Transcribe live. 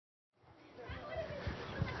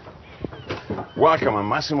Welcome, I'm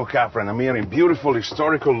Massimo Capra, and I'm here in beautiful,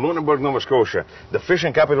 historical Lunenburg, Nova Scotia, the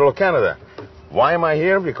fishing capital of Canada. Why am I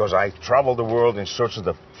here? Because I travel the world in search of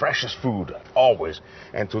the freshest food, always.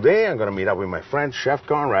 And today I'm going to meet up with my friend, Chef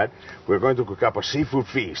Konrad. We're going to cook up a seafood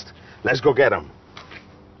feast. Let's go get him.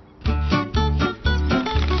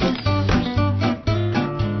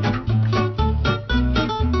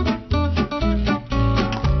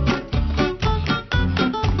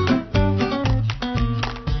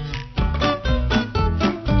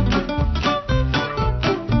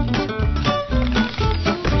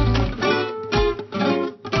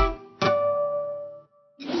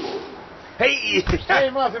 Hey,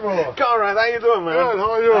 Massimo. Konrad, how you doing, man? Good,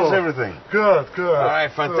 how are you? How's everything? Good, good. All right,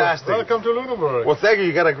 fantastic. Welcome to Lunenburg. Well, thank you.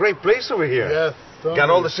 You got a great place over here. Yes. Got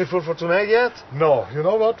all the seafood for tonight yet? No. You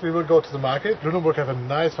know what? We will go to the market. Lunenburg have a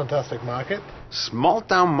nice, fantastic market. Small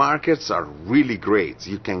town markets are really great.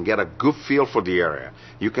 You can get a good feel for the area.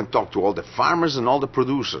 You can talk to all the farmers and all the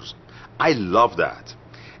producers. I love that.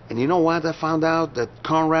 And you know what? I found out that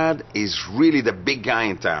Konrad is really the big guy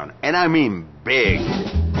in town. And I mean big.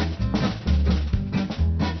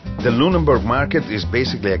 The Lunenburg market is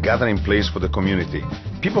basically a gathering place for the community.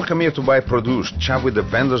 People come here to buy produce, chat with the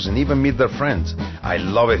vendors, and even meet their friends. I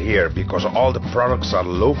love it here because all the products are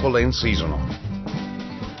local and seasonal.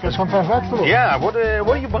 Get some fresh vegetables. Yeah, what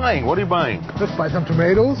are you buying? What are you buying? Let's buy some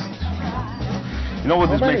tomatoes. You know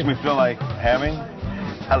what this makes me feel like having?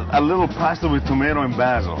 A little pasta with tomato and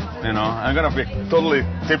basil, you know. I'm gonna be totally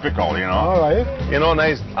typical, you know. All right. You know,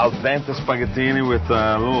 nice al dente spaghettini with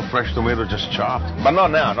a little fresh tomato just chopped. But not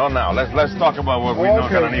now, not now. Let's talk about what we're not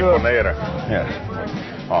gonna need for later.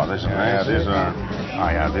 Yeah. Oh, this one. Yeah, this one. Oh,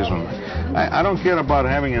 yeah, this one. I don't care about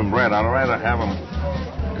having them red. I'd rather have them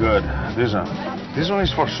good. This one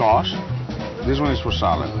is for sauce. This one is for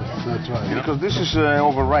salad. That's right. You know, because this is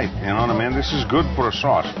overripe, you know what I mean? This is good for a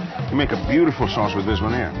sauce. You make a beautiful sauce with this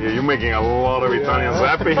one here. Yeah, you're making a lot of Italians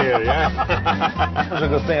happy here, yeah? That's a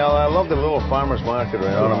good thing. I love the little farmer's market, you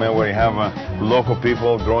know what I mean, where you have local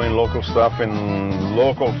people growing local stuff in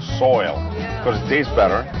local soil. Because it tastes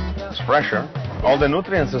better, it's fresher, all the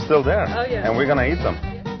nutrients are still there. Oh, yeah. And we're going to eat them.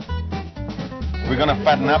 We're going to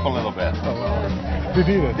fatten up a little bit. Oh, well. We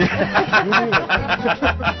need it. We need it.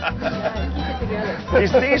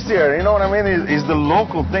 It's tastier, you know what I mean? It's the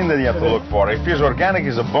local thing that you have to look for. If it's organic,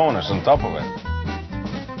 it's a bonus on top of it.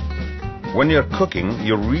 When you're cooking,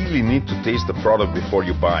 you really need to taste the product before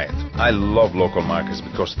you buy it. I love local markets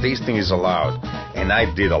because tasting is allowed, and I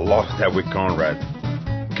did a lot of that with Konrad.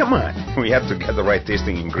 Come on, we have to get the right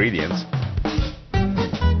tasting ingredients.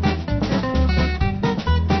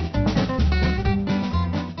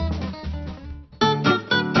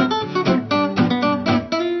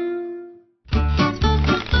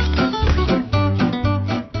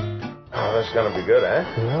 It's gonna be good, eh?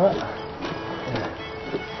 Yeah.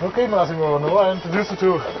 Okay, Massimo, now I introduce you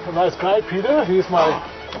to a nice guy, Peter. He's my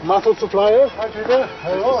mussel supplier. Hi, Peter.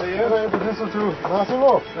 Hello. Can I introduce you to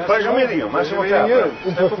Massimo? Pleasure meeting you, Massimo Capra.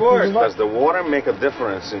 Does the water make a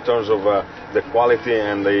difference in terms of the quality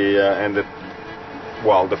and the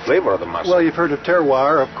flavor of the mussel? Well, you've heard of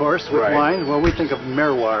terroir, of course, with Right. wine. Well, we think of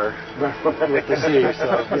miroir with the sea.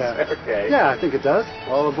 So, yeah. Okay. Yeah, I think it does.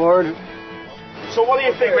 All aboard. So what do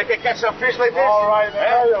you think? We can catch some fish like this? All right,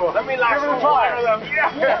 there you go. Let me lash Give it a one try. of them.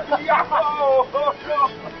 Yeah.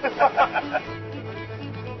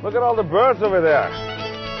 Look at all the birds over there.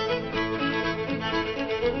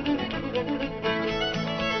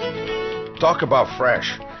 Talk about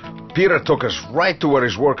fresh. Peter took us right to where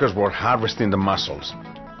his workers were harvesting the mussels.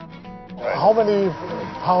 How many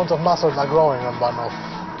pounds of mussels are growing on one of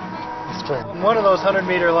the string? One of those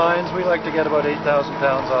 100-meter lines, we like to get about 8,000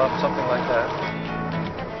 pounds off, something like that.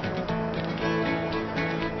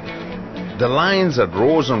 The lines had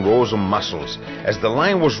rows and rows of mussels. As the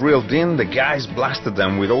line was reeled in, the guys blasted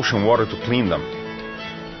them with ocean water to clean them.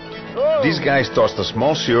 Oh. These guys tossed a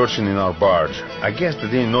small sea urchin in our barge. I guess they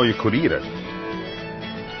didn't know you could eat it.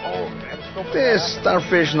 This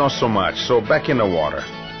starfish, not so much, so back in the water.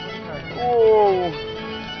 Oh,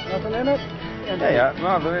 nothing in it? Yeah,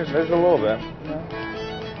 no, there's a little bit.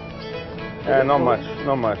 Yeah, not much,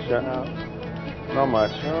 yeah. Not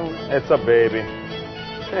much. It's a baby.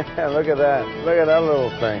 Look at that little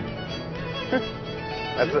thing.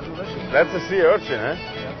 That's a sea urchin, eh?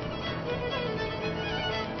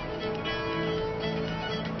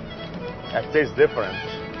 That tastes different.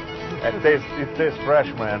 It tastes fresh,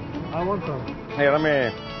 man. I want some. Here, let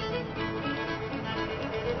me.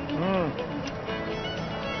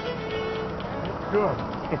 Good.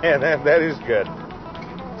 Yeah, that is good.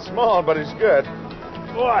 Small, but it's good.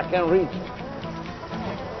 Oh, I can't reach.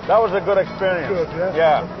 That was a good experience. Good, yeah?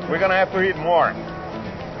 Yeah, we're going to have to eat more.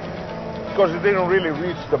 Because it didn't really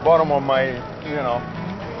reach the bottom of my, you know,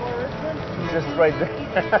 just right there.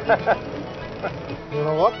 You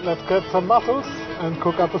know what? Let's get some mussels and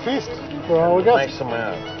cook up a feast for our guests. Nice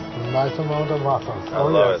amount. Nice amount of mussels. I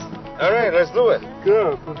love it. All right, let's do it.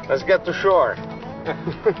 Good. Let's get to shore.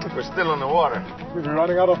 We're still in the water. We're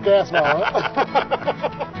running out of gas now,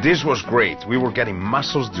 huh? This was great. We were getting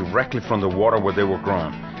mussels directly from the water where they were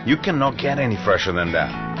grown. You cannot get any fresher than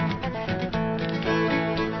that.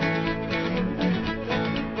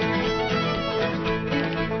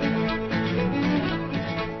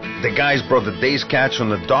 The guys brought the day's catch on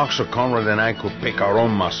the dock so Konrad and I could pick our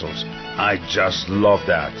own mussels. I just love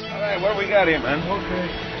that. All right, what do we got here, man? Okay.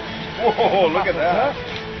 Whoa, look at that.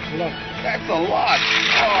 Look. That's a lot.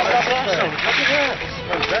 Oh, that's awesome. Look at that.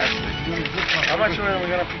 Fantastic. How much are we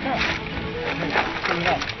going to pick up?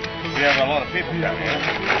 We have a lot of people coming here.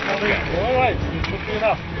 All right, it's good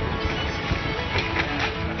enough.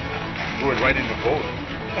 Threw it right in the boat.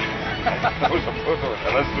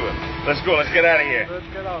 Let's do it. Let's go. Let's get out of here. Let's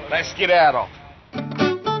get out. Let's get out.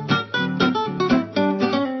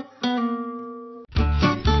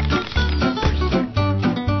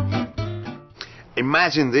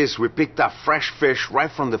 Imagine this, we picked up fresh fish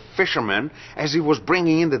right from the fisherman as he was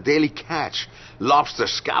bringing in the daily catch. Lobster,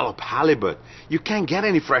 scallop, halibut. You can't get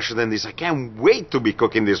any fresher than this. I can't wait to be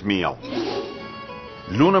cooking this meal.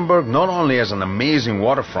 Lunenburg not only has an amazing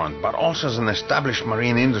waterfront, but also has an established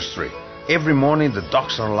marine industry. Every morning the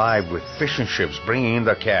docks are alive with fishing ships bringing in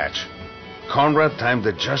their catch. Konrad timed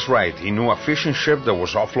it just right. He knew a fishing ship that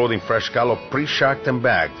was offloading fresh scallop pre-sharked and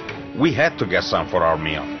bagged. We had to get some for our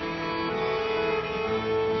meal.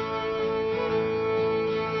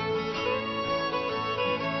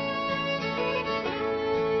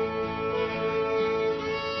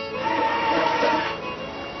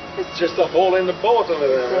 It's just a hole in the boat over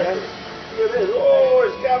there, man. Oh,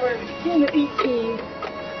 it's coming. 18.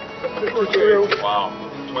 Wow,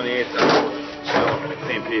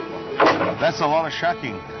 15 people. That's a lot of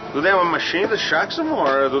shucking. Do they have a machine that shucks them,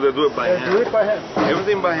 or do they do it by hand? Do it by hand.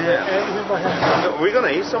 Everything by hand? Everything by hand. Are we going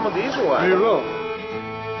to eat some of these or what? We will.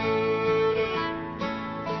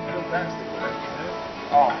 Fantastic, man.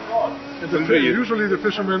 Oh, God. Usually the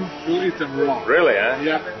fishermen will eat them raw. Really, eh?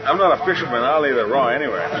 Yeah. I'm not a fisherman. I'll eat it raw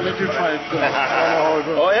anyway. I'll let you try it first.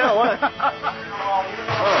 Oh, yeah, what?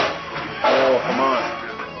 Oh, come on.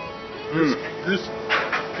 This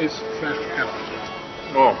is fresh scallops.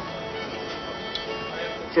 Oh,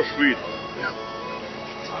 so sweet. Yeah.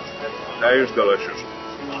 That is delicious.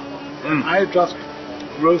 I just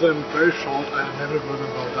grill them very short. I never grill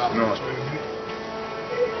them well down. No. So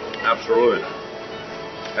Absolutely.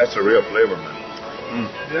 That's a real flavor, man.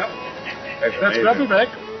 yeah. That's Let's amazing. grab it back.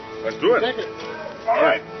 Let's do it. Take it. All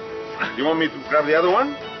right. You want me to grab the other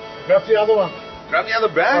one? Grab the other one. Grab the other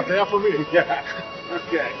bag? Not there for me. Yeah.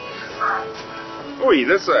 Okay. Ooh,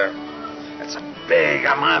 that's a big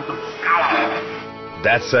amount of scallops.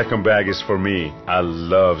 That second bag is for me. I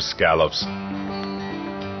love scallops.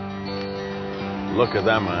 Look at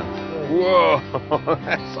that, man. Whoa,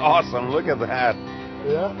 that's awesome. Look at that.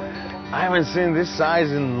 Yeah. I haven't seen this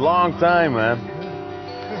size in a long time, man.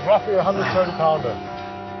 This is roughly 130 pounder.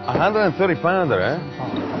 130 pounder, eh?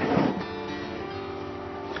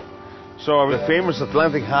 So the famous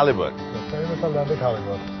Atlantic halibut. The famous Atlantic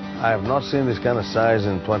halibut. I have not seen this kind of size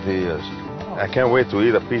in 20 years. I can't wait to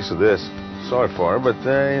eat a piece of this. Sorry for it, but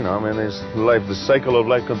you know, I mean, it's life. The cycle of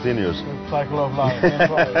life continues. The cycle of life.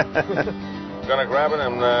 That's right. Gonna grab it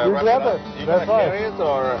and You wrap grab it up. it. You That's gonna right. carry it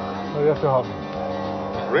or No, you have to help me.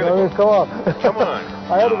 really? No, come on. Come on.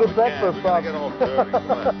 I had a good we breakfast, can't. We're gonna get all dirty.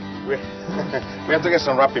 Come on. We have to get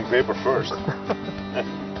some wrapping paper first.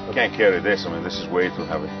 Can't carry this. I mean, this is way too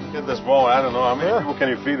heavy. Get this ball. I don't know how many people can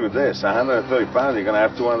you feed with this. 130 pounds. You're gonna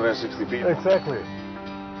have 260 people. Exactly.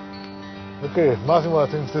 Okay, Massimo, I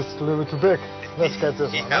think this is a little bit too big. Let's get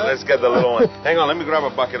this one. Yeah, let's get the little one. Hang on, let me grab a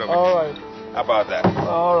bucket of it. All right. How about that?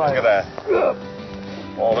 All right. Look at that.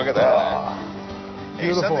 Oh, look at that. Hey,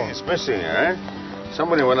 Beautiful. something is missing here, eh?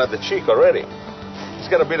 Somebody went at the cheek already. It's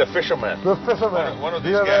got to be the fisherman. The fisherman. One of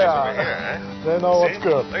these Here guys they over are. here, eh? They know See? what's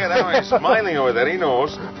good. Look at that one. He's smiling over there. He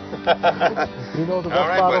knows. You know the best All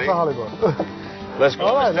right, part buddy. of the halibut. Let's go.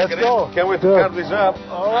 All right, let's take it go. in. Can't wait to Good. cut this up.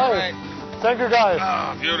 All right. Thank you, guys.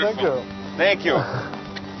 Ah, beautiful. Thank you. Thank you.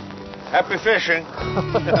 Happy fishing.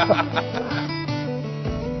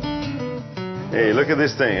 Hey, look at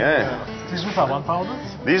this thing, eh? These are 1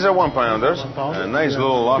 pounders. These are 1 pounders. 1 pounder. A nice Yeah.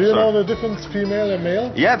 little Do lobster. you know the difference female and male?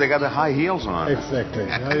 Yeah, they got the high heels on. Exactly.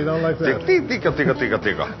 Yeah, you don't like that. Ticka, ticka, ticka,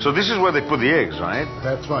 ticka. So this is where they put the eggs, right?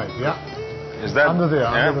 That's right, yeah. Is that under there,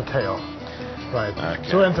 yeah? under the tail? Right. Okay.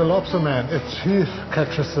 So, and the lobster man, if he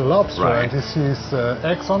catches the lobster and he sees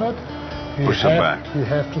eggs on it, push it back. He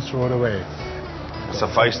have to throw it away. It's a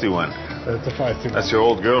feisty one. It's a feisty one. That's your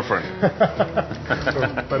old girlfriend. So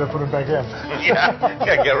better put it back in.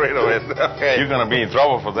 yeah, get rid of it. Okay. You're gonna be in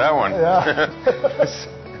trouble for that one. Yeah.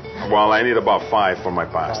 Well, I need about 5 for my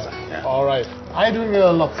pasta. Yeah. All right. I'm doing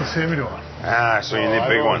a lobster semidor. Ah, so you need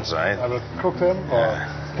big ones, right? I will cook them or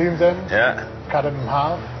steam them. Yeah. Cut them in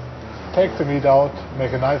half. Take the meat out.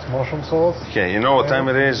 Make a nice mushroom sauce. Okay, you know what time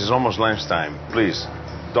it is? It's almost lunchtime. Please,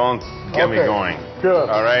 don't get me going. Good.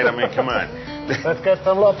 All right, I mean, come on. Let's get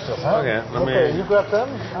some lobsters, huh? Okay, Okay, you grab them.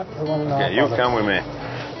 Okay, you come with me.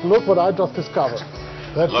 Look what I just discovered.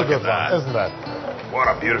 That's Look a good at that. one, isn't that? What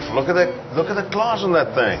a beautiful, look at the claws on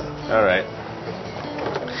that thing. All right.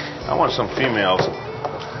 I want some females.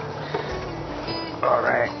 All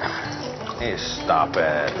right. Hey, stop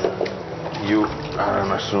it. You,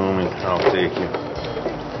 I'm assuming I'll take you.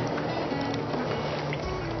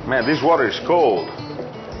 Man, this water is cold.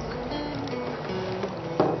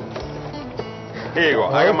 Here you go,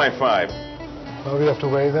 I got my 5. Now we have to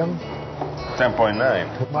weigh them.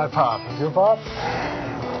 10.9. My part. Your part?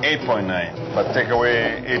 8.9. But take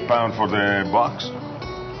away 8 pounds for the box.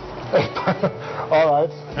 All right.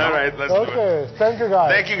 All right, let's do it. Okay, thank you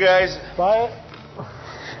guys. Thank you guys. Bye.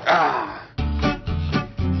 Ah.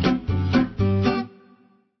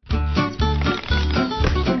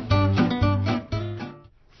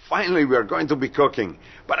 Finally, we are going to be cooking.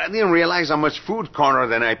 But I didn't realize how much food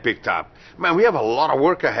Konrad and I picked up. Man, we have a lot of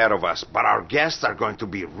work ahead of us, but our guests are going to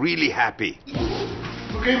be really happy.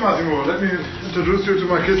 Okay, Massimo, let me introduce you to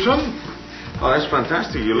my kitchen. Oh, that's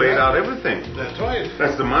fantastic. You laid out everything. That's right.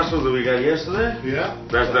 That's the mussels that we got yesterday. Yeah.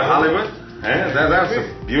 That's the halibut. That's a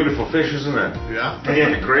beautiful fish, isn't it? Yeah.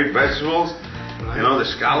 Yeah, great vegetables. You know, the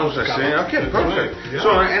scallops are saying, okay, perfect. Right. Yeah.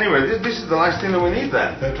 So anyway, this is the last thing that we need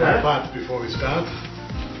then. That's right. But before we start,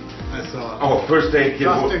 I thought... Oh, first aid kit.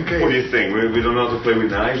 Just What in case. do you think? We don't know how to play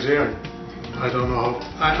with knives here? I don't know.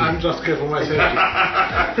 I'm just careful myself.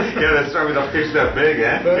 Yeah, that's right, with a fish that big,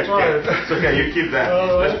 eh? That's right. It's okay, you keep that.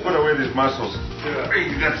 All right. Let's put away these mussels. Yeah.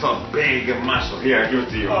 Hey, that's a big mussel. Here, I'll give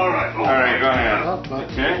it to you. All right. All right, go ahead. Yeah.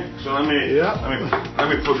 Okay, so let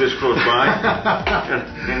me put this close by.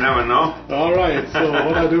 You never know. All right, so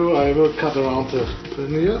what I do, I will cut around the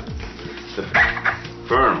fin here.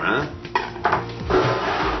 Firm, huh?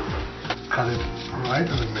 Cut it right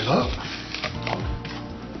in the middle.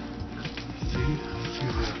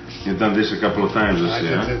 You've done this a couple of times, I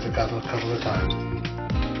did this a couple of times.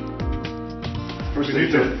 We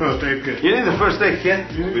need the first aid kit. You need the first aid kit?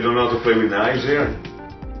 We don't know how to play with knives here.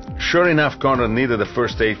 Sure enough, Konrad needed a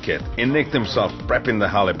first aid kit. He nicked himself prepping the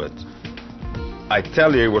halibut. I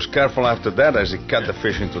tell you, he was careful after that as he cut the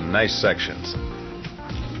fish into nice sections.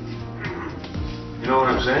 You know what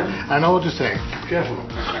I'm saying? I know what you're saying. Careful.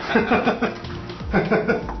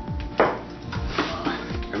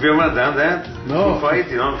 Have you ever done that? No. To fight,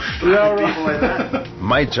 you know, Yeah, people like that?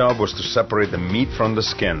 My job was to separate the meat from the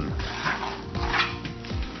skin.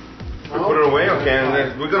 We put it away, okay, and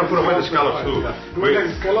then we're gonna put away the scallops too. Do we take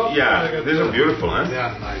the scallops? Yeah, these are beautiful, huh?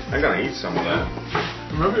 Yeah, nice. I'm gonna eat some of that.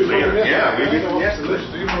 Remember you Later. told me Yeah, we yesterday, did yesterday.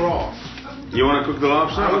 Even raw. You wanna cook the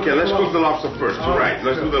lobster? Okay, let's cook the lobster first. All Right,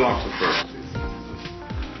 let's do the lobster first.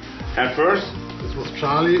 And first, This was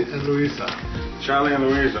Charlie and Louisa. Charlie and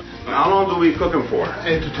Louisa. How long do we cook them for?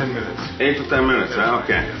 8 to 10 minutes. 8 to 10 minutes, huh?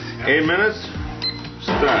 Okay. Yes. 8 minutes,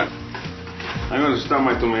 start. I'm going to start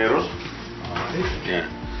my tomatoes. Alright. Yeah.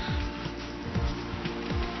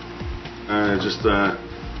 Just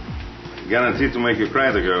guaranteed to make you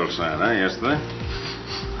cry, the girl said, huh, yesterday?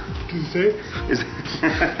 Did you say?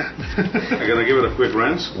 I'm going to give it a quick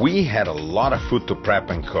rinse. We had a lot of food to prep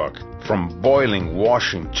and cook. From boiling,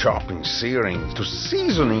 washing, chopping, searing, to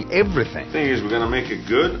seasoning everything. The thing is, we're going to make it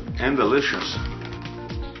good and delicious.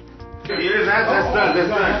 Yeah, that's done.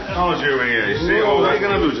 Technology over here. You see? Oh, what are you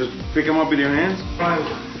going to do? Just pick them up with your hands? Fine.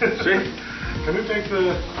 See? Can you take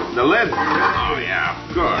the lid? Oh, yeah,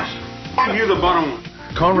 of course. Give you the bottom.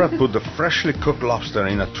 Konrad put the freshly cooked lobster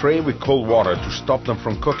in a tray with cold water to stop them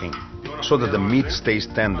from cooking, so that the meat stays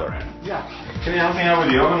tender. Yeah. Can you help me out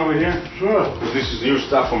with the oven over here? Sure. This is new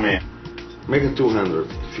stuff for me. Make it 200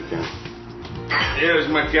 if you can. Here's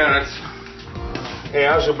my carrots. Hey,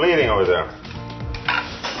 how's your bleeding over there?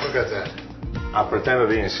 Look at that. I pretend I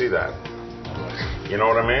didn't see that. You know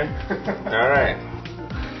what I mean? All right.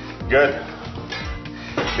 Good.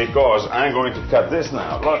 Because I'm going to cut this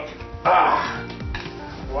now. Look. Ah.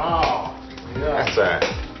 Wow. Yeah.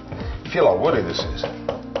 That's feel how woody this is.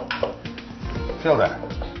 Feel that.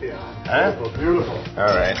 Yeah. Huh? Beautiful.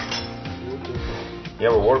 All right. You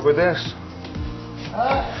ever work with this?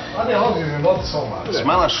 I'll be honest with you, not so much.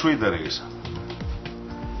 Smell how sweet that is.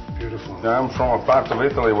 Beautiful. I'm from a part of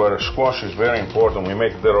Italy where squash is very important. We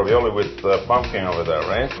make the ravioli with pumpkin over there,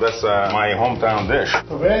 right? That's my hometown dish.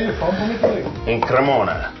 So where are you from Italy? In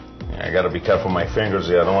Cremona. Yeah, I gotta be careful with my fingers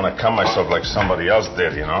here. I don't want to cut myself like somebody else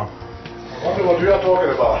did, you know? I wonder what you are talking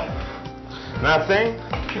about. Nothing?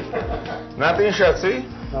 Nothing, Schatzi?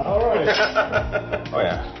 All right. Oh,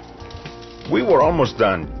 yeah. We were almost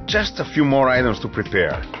done. Just a few more items to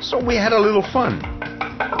prepare. So we had a little fun.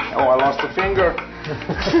 Oh, I lost a finger.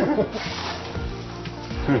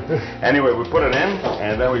 Anyway, we put it in,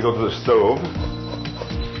 and then we go to the stove.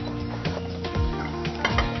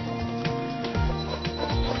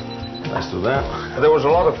 Let's do that. There was a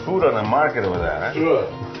lot of food on the market over there, eh? Sure.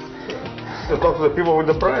 To talk to the people with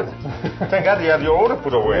the bread. Thank God you have your order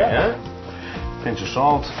put away, Yeah. eh? Pinch of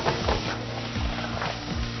salt.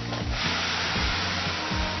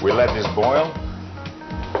 We let this boil.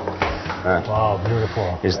 Wow,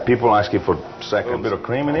 beautiful. Is people asking for a bit of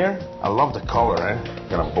cream in here? I love the color, eh?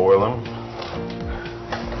 Gonna boil them.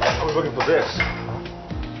 I was looking for this.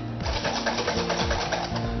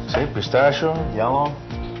 See, pistachio, yellow.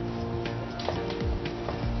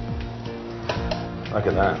 Look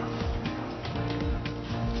at that.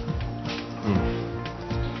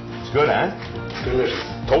 It's good, eh? Delicious.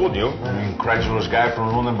 Told you, incredulous guy from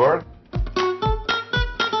Lunenburg.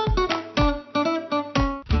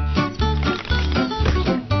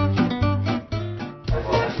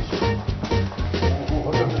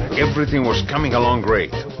 Everything was coming along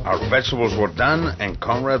great. Our vegetables were done, and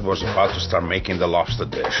Konrad was about to start making the lobster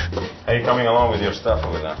dish. How you coming along with your stuff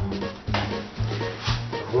over there?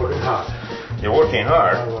 Working hard. You're working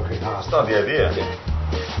hard? I'm working hard. That's not the idea.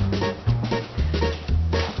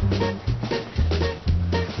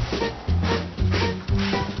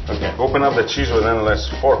 Okay, open up the cheese and then let's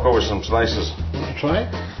fork over some slices. Want to try?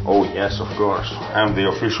 Oh, yes, of course. I'm the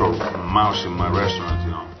official mouse in my restaurant,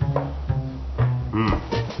 you know.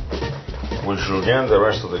 We'll julienne the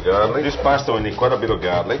rest of the garlic. This pasta will need quite a bit of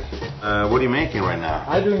garlic. What are you making right now?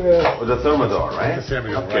 I'm doing The thermidor, right? The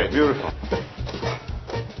thermidor, Okay, right. beautiful.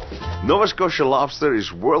 Nova Scotia lobster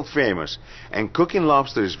is world famous, and cooking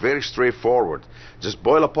lobster is very straightforward. Just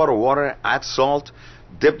boil a pot of water, add salt,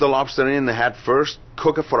 dip the lobster in the head first,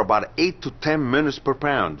 cook it for about 8 to 10 minutes per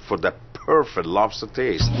pound for the perfect lobster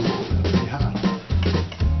taste.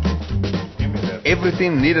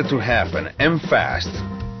 Everything needed to happen, and fast.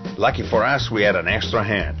 Lucky for us, we had an extra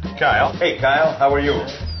hand. Kyle. Hey, Kyle, how are you?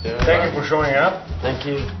 Yeah. Thank you for showing up. Thank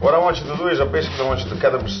you. What I want you to do is basically I want you to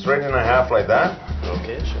cut them straight in half like that.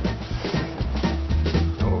 Okay, sure.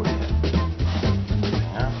 Oh,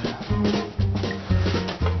 yeah.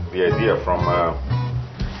 The idea from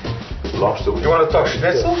lobster. You want to talk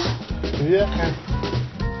schnitzels? Yeah.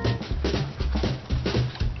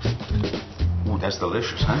 Ooh, that's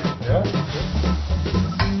delicious, huh? Yeah.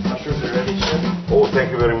 Mushrooms are ready, Chef. Oh,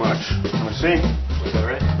 thank you very much. Let me see. Is that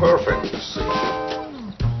right? Perfect. Let's see.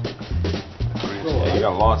 Yeah, you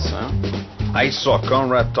got lots, huh? I saw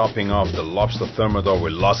Konrad topping off the lobster thermidor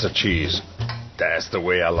with lots of cheese. That's the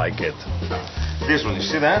way I like it. This one, you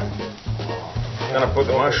see that? I'm gonna put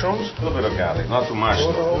the mushrooms, a little bit of garlic, not too much.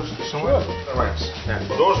 Sure. Right. Yeah.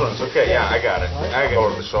 Those ones, okay, yeah, I got it. I got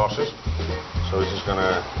all the sauces. So we're just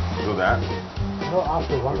gonna do that. No,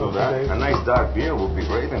 after one Do or two that. days. A nice dark beer would be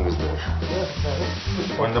great in this dish.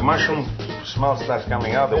 Yes, When the mushroom smell starts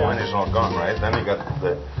coming out, the wine is all gone, right? Then you got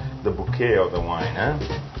the bouquet of the wine, huh?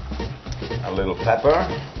 A little pepper.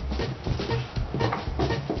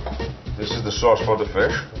 This is the sauce for the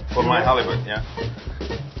fish. For my halibut, yeah.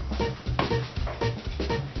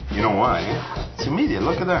 You know why? It's immediate,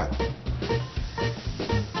 look at that.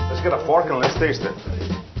 Let's get a fork and let's taste it.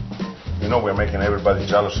 You know we're making everybody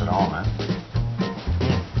jealous at home, man.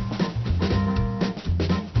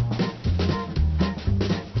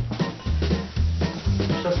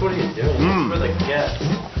 Chef, what are you doing? For the guests.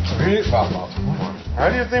 How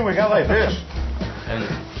do you think we got like this? And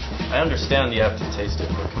I understand you have to taste it,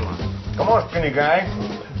 but come on. Come on, skinny guy.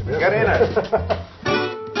 Get in it.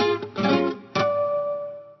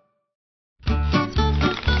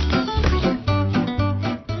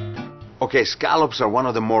 Okay, scallops are one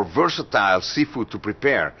of the more versatile seafood to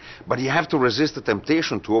prepare, but you have to resist the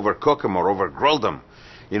temptation to overcook them or overgrill them.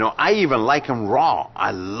 You know, I even like them raw.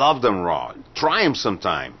 I love them raw. Try them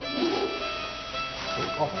sometime.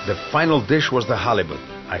 The final dish was the halibut.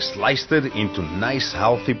 I sliced it into nice,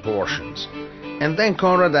 healthy portions. And then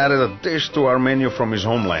Konrad added a dish to our menu from his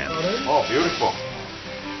homeland. Oh, beautiful.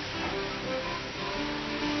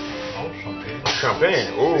 Oh, champagne.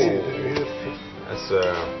 Champagne. Ooh.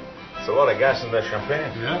 That's It's a lot of gas in the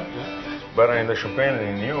champagne. Yeah. Better in the champagne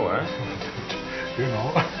than in you, huh? You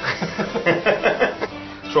know.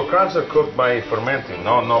 So crabs are cooked by fermenting,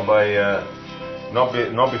 not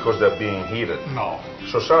because they're being heated. No.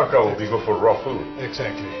 So sauerkraut will be good for raw food.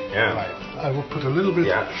 Exactly. Yeah. Right. I would put a little bit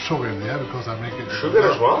Yeah. sugar in there because I make it. Sugar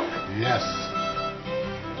as well? Yes.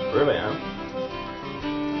 Really, huh?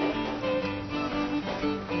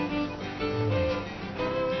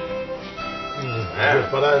 Yeah.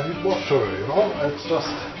 But I need more sugar, you know? It's just,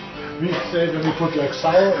 we say when we put like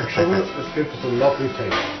sour and sugar, it gives a lovely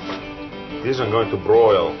taste. These are going to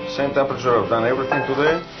broil. Same temperature I've done everything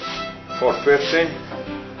today. 450.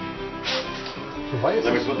 So why is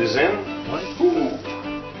Let me this? put this in. Ooh.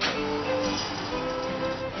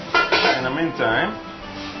 In the meantime,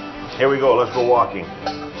 here we go. Let's go walking.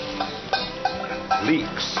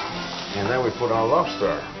 Leeks. And then we put our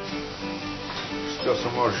lobster. Still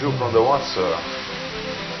some more jus from the water.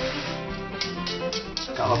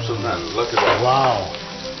 Scallops of that. Look at that. Wow.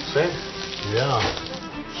 See? Yeah.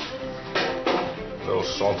 A little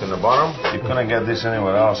salt in the bottom. You couldn't get this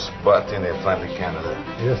anywhere else but in the Atlantic Canada.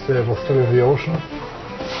 Yes, they were still in the ocean.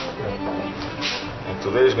 And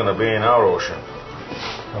today is going to be in our ocean.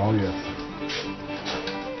 Oh, yes.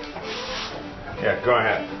 Yeah, go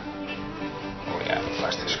ahead. Oh yeah, the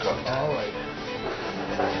plastic's cooked. All right.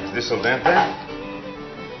 Is this al dente?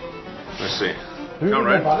 Let's see. Do you All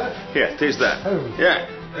want right. butter? Here, taste that. Oh. Yeah.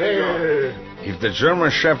 Hey. If the German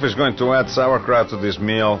chef is going to add sauerkraut to this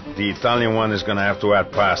meal, the Italian one is going to have to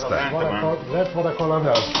add pasta. That's what I call al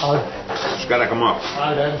It's got to come up.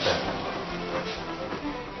 dente.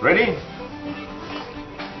 Ready?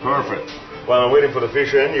 Perfect. Well, I'm waiting for the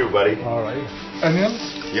fish and you, buddy. All right. Onions,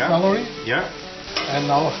 Yeah. celery, Yeah. and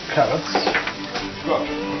now carrots. Good.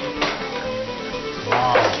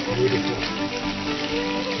 Wow, beautiful.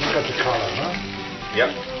 Look at the color, huh? Yep.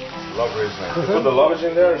 Lovely, isn't it? You Mhm. put the lovage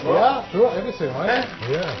in there as well? Yeah, sure, everything, right?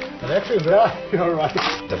 Yeah. And actually, there, you're right.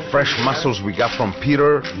 The fresh mussels we got from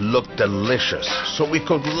Peter look delicious, so we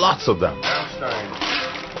cooked lots of them.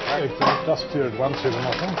 Right, just here at once, you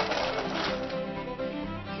know.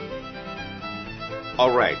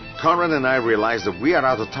 All right, Konrad and I realized that we are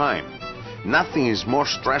out of time. Nothing is more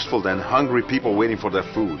stressful than hungry people waiting for their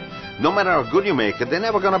food. No matter how good you make it, they're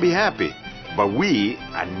never going to be happy. But we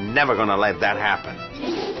are never going to let that happen.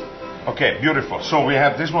 Okay, beautiful. So we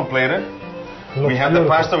have this one plated. We have the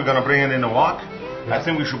pasta. We're going to bring it in the wok. Yeah. I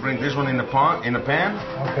think we should bring this one in the pan,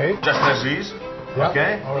 Okay. just as is. Yeah.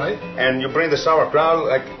 Okay? All right. And you bring the sauerkraut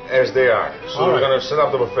like as they are. So All we're right. going to set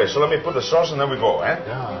up the buffet. So let me put the sauce and then we go, eh?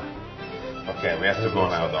 Yeah. Okay, we have to go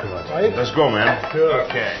now, though. Right. Let's go, man. Sure.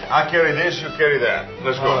 Okay, I'll carry this, you carry that.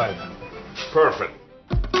 Let's go. All right. Perfect.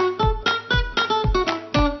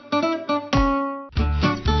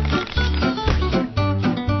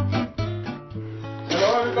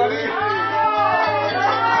 Hello, everybody.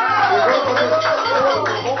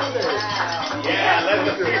 Yeah, let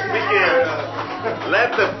the feast begin. Let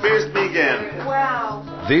the feast begin.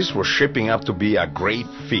 Wow. This was shaping up to be a great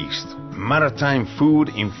feast. Maritime food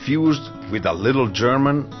infused with a little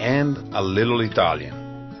German and a little Italian.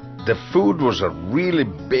 The food was a really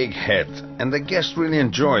big hit, and the guests really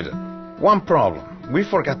enjoyed it. One problem, we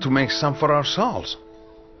forgot to make some for ourselves.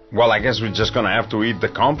 Well, I guess we're just gonna have to eat the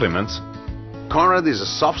compliments. Konrad is a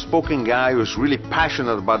soft-spoken guy who's really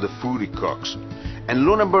passionate about the food he cooks. And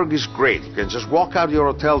Lunenburg is great. You can just walk out your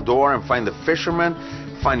hotel door and find the fishermen,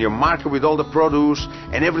 find your market with all the produce,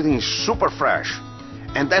 and everything is super fresh.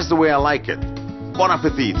 And that's the way I like it. Buon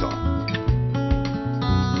appetito!